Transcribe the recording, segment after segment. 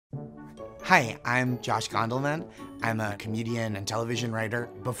Hi, I'm Josh Gondelman. I'm a comedian and television writer.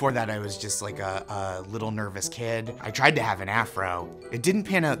 Before that, I was just like a little nervous kid. I tried to have an afro. It didn't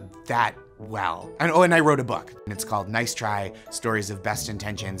pan out that well. And I wrote a book. And it's called Nice Try, Stories of Best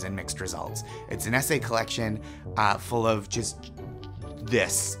Intentions and Mixed Results. It's an essay collection full of just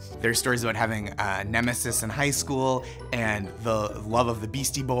this. There's stories about having a nemesis in high school and the love of the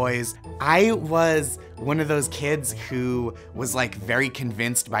Beastie Boys. I was one of those kids who was like very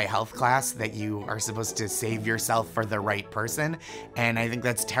convinced by health class that you are supposed to save yourself for the right person. And I think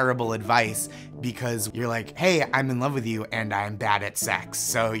that's terrible advice because you're like, hey, I'm in love with you and I'm bad at sex.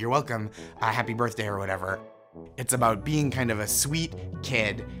 So you're welcome, happy birthday or whatever. It's about being kind of a sweet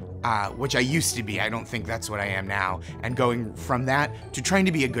kid, which I used to be. I don't think that's what I am now. And going from that to trying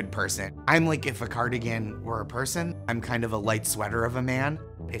to be a good person. I'm like if a cardigan were a person. I'm kind of a light sweater of a man.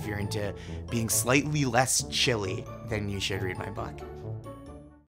 If you're into being slightly less chilly, then you should read my book.